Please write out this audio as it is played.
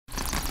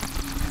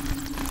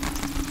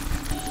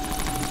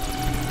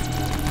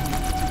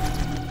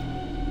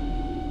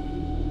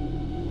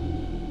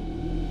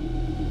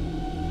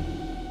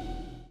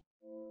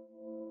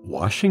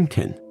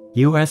Washington,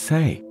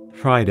 USA,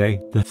 Friday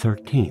the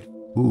 13th.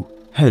 Ooh,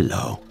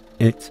 hello.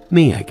 It's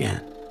me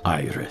again,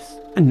 Iris,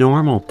 a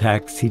normal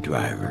taxi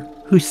driver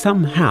who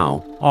somehow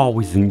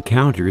always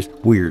encounters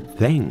weird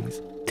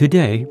things.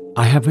 Today,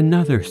 I have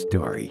another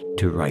story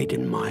to write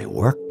in my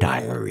work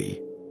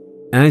diary.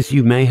 As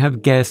you may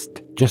have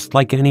guessed, just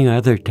like any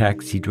other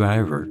taxi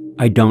driver,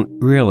 I don't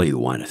really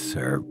want to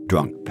serve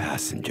drunk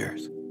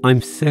passengers.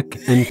 I'm sick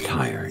and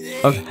tired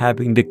of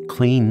having to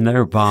clean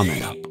their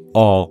vomit up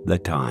all the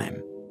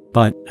time.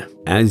 But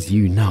as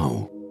you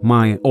know,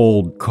 my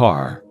old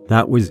car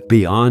that was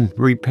beyond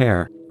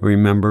repair.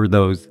 Remember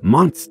those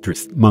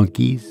monstrous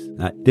monkeys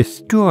that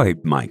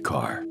destroyed my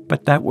car?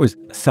 But that was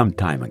some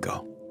time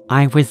ago.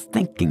 I was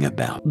thinking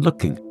about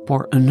looking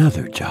for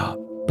another job,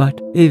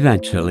 but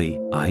eventually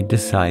I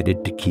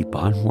decided to keep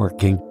on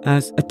working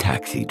as a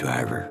taxi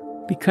driver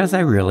because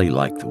I really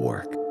like the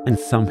work, and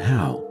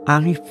somehow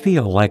I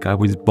feel like I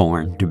was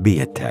born to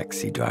be a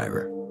taxi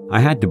driver. I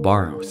had to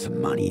borrow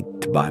some money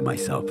to buy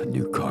myself a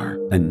new car,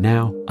 and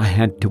now I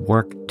had to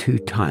work 2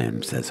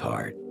 times as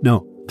hard.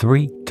 No,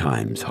 3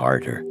 times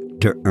harder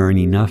to earn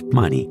enough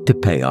money to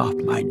pay off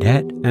my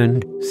debt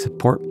and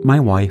support my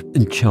wife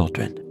and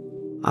children.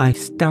 I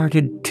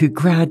started to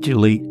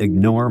gradually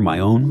ignore my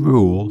own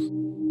rules.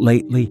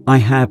 Lately, I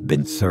have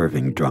been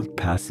serving drunk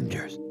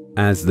passengers,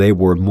 as they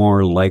were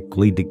more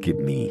likely to give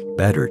me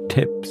better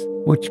tips,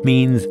 which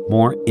means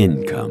more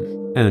income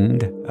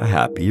and a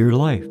happier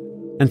life.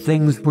 And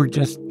things were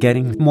just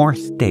getting more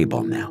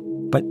stable now.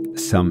 But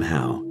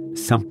somehow,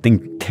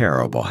 something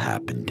terrible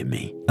happened to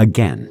me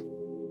again.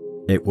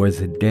 It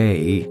was a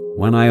day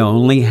when I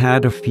only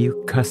had a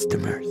few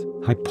customers.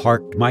 I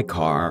parked my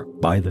car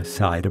by the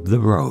side of the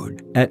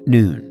road at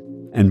noon,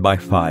 and by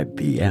 5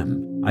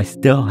 p.m., I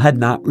still had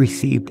not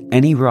received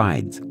any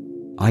rides.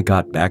 I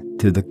got back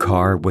to the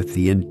car with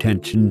the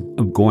intention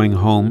of going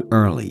home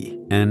early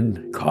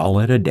and call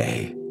it a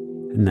day.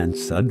 And then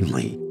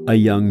suddenly, a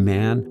young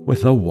man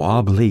with a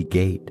wobbly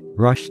gait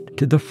rushed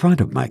to the front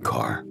of my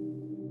car.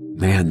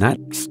 Man, that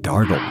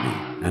startled me,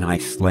 and I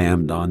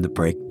slammed on the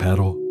brake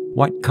pedal.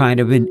 What kind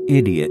of an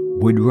idiot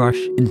would rush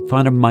in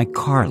front of my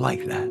car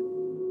like that?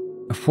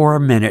 For a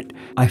minute,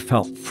 I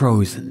felt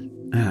frozen.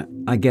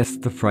 I guess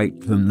the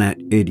fright from that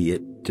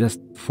idiot just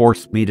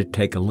forced me to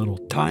take a little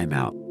time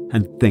out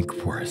and think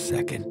for a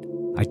second.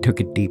 I took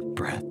a deep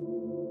breath.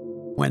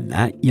 When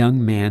that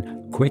young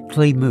man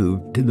quickly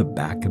moved to the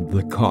back of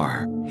the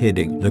car,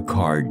 hitting the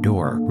car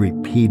door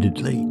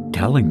repeatedly,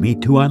 telling me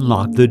to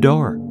unlock the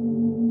door.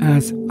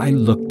 As I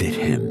looked at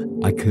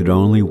him, I could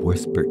only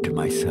whisper to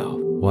myself,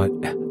 what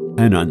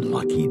an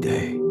unlucky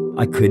day.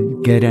 I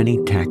couldn't get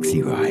any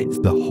taxi rides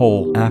the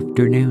whole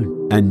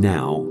afternoon, and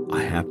now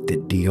I have to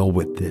deal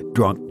with the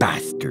drunk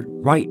bastard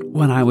right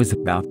when I was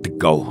about to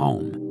go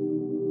home.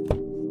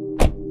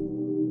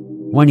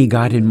 When he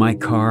got in my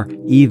car,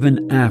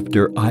 even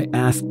after I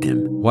asked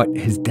him what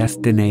his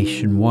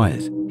destination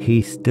was,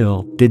 he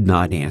still did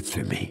not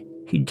answer me.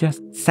 He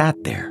just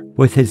sat there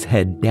with his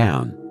head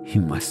down. He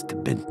must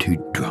have been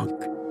too drunk.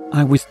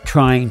 I was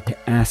trying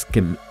to ask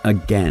him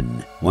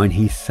again when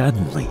he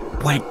suddenly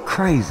went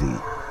crazy.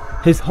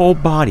 His whole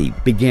body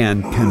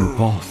began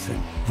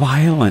convulsing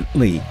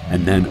violently,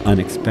 and then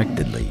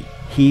unexpectedly,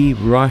 he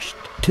rushed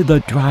to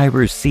the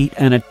driver's seat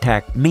and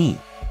attacked me.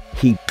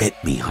 He bit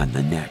me on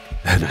the neck.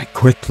 Then I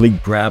quickly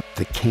grabbed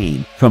the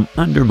cane from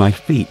under my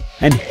feet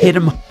and hit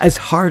him as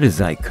hard as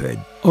I could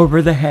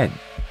over the head.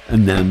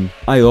 And then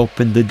I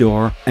opened the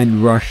door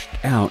and rushed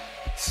out,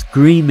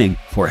 screaming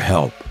for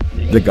help.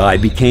 The guy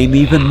became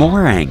even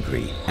more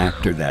angry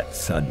after that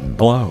sudden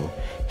blow.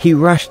 He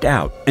rushed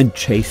out and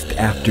chased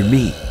after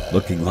me,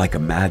 looking like a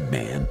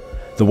madman.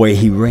 The way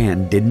he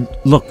ran didn't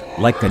look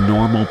like a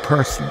normal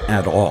person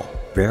at all.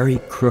 Very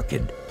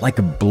crooked, like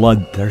a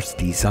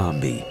bloodthirsty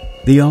zombie.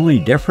 The only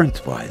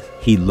difference was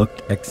he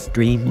looked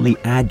extremely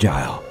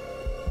agile.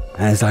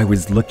 As I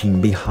was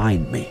looking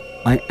behind me,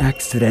 I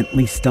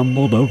accidentally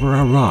stumbled over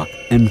a rock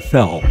and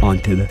fell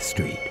onto the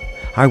street.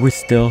 I was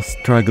still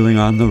struggling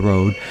on the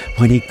road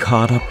when he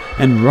caught up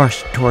and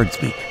rushed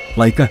towards me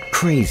like a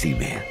crazy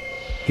man.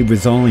 He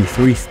was only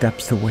 3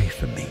 steps away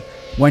from me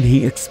when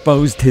he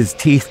exposed his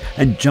teeth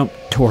and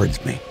jumped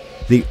towards me.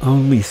 The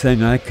only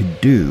thing I could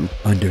do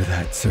under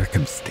that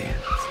circumstance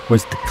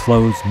was to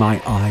close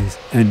my eyes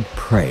and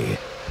pray.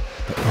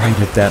 But right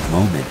at that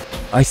moment,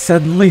 I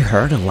suddenly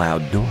heard a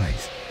loud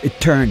noise. It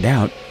turned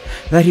out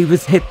that he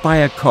was hit by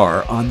a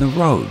car on the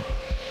road.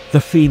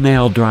 The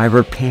female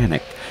driver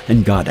panicked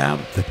and got out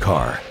of the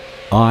car.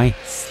 I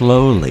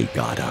slowly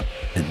got up,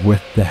 and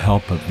with the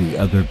help of the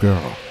other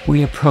girl,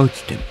 we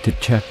approached him to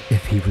check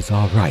if he was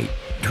all right.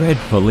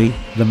 Dreadfully,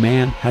 the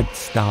man had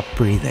stopped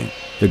breathing.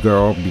 The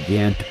girl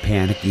began to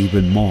panic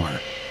even more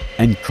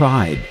and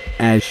cried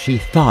as she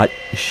thought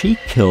she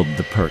killed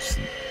the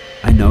person.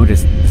 I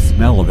noticed the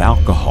smell of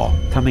alcohol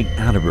coming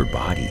out of her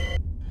body.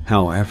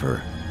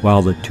 However,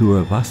 while the 2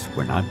 of us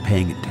were not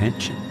paying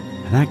attention,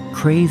 that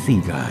crazy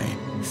guy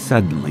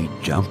suddenly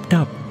jumped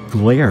up,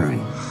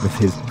 glaring with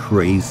his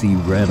crazy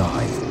red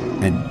eyes,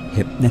 and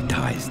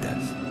hypnotized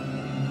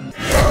us.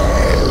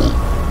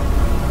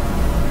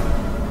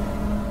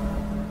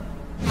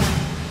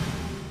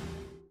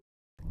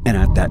 And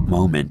at that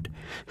moment,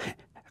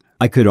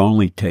 I could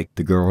only take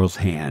the girl's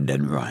hand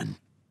and run.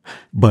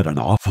 But an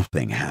awful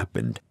thing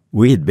happened.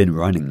 We had been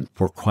running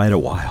for quite a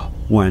while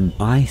when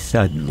I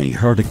suddenly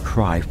heard a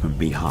cry from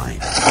behind.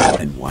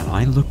 And when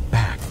I looked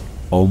back,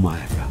 oh my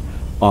God,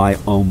 I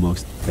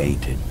almost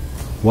fainted.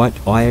 What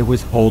I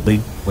was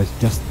holding was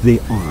just the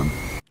arm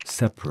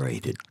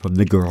separated from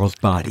the girl's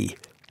body.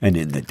 And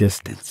in the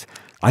distance,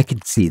 I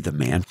could see the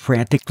man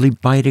frantically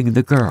biting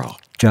the girl,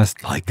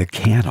 just like a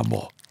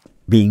cannibal.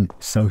 Being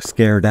so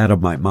scared out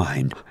of my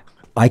mind,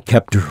 I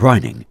kept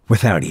running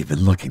without even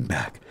looking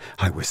back.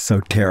 I was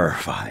so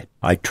terrified.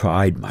 I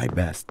tried my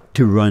best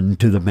to run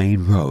to the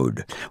main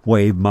road,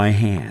 wave my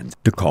hands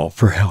to call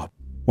for help.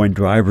 When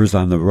drivers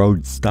on the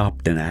road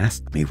stopped and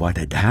asked me what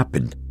had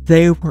happened,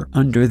 they were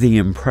under the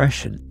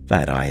impression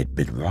that I had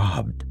been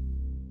robbed.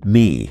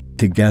 Me,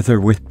 together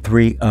with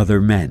 3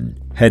 other men,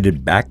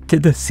 headed back to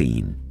the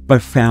scene,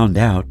 but found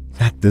out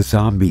that the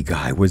zombie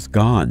guy was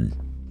gone.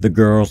 The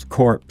girl's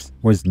corpse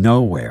was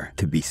nowhere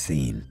to be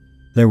seen.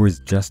 There was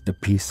just a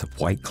piece of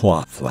white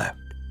cloth left.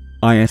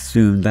 I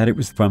assumed that it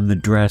was from the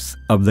dress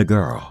of the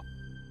girl.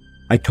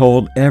 I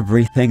told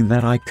everything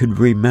that I could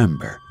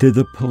remember to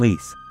the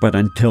police, but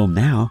until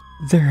now,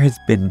 there has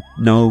been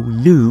no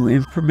new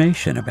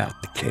information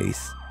about the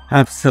case.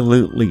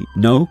 Absolutely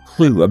no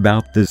clue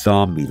about the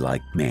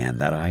zombie-like man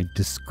that I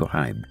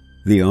described.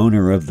 The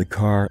owner of the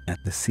car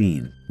at the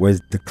scene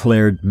was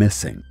declared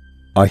missing.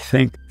 I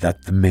think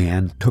that the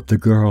man took the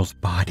girl's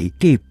body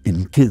deep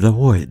into the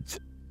woods.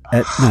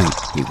 At night,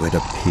 he would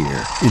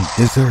appear in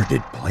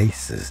deserted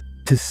places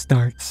to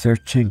start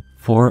searching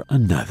for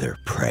another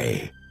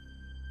prey.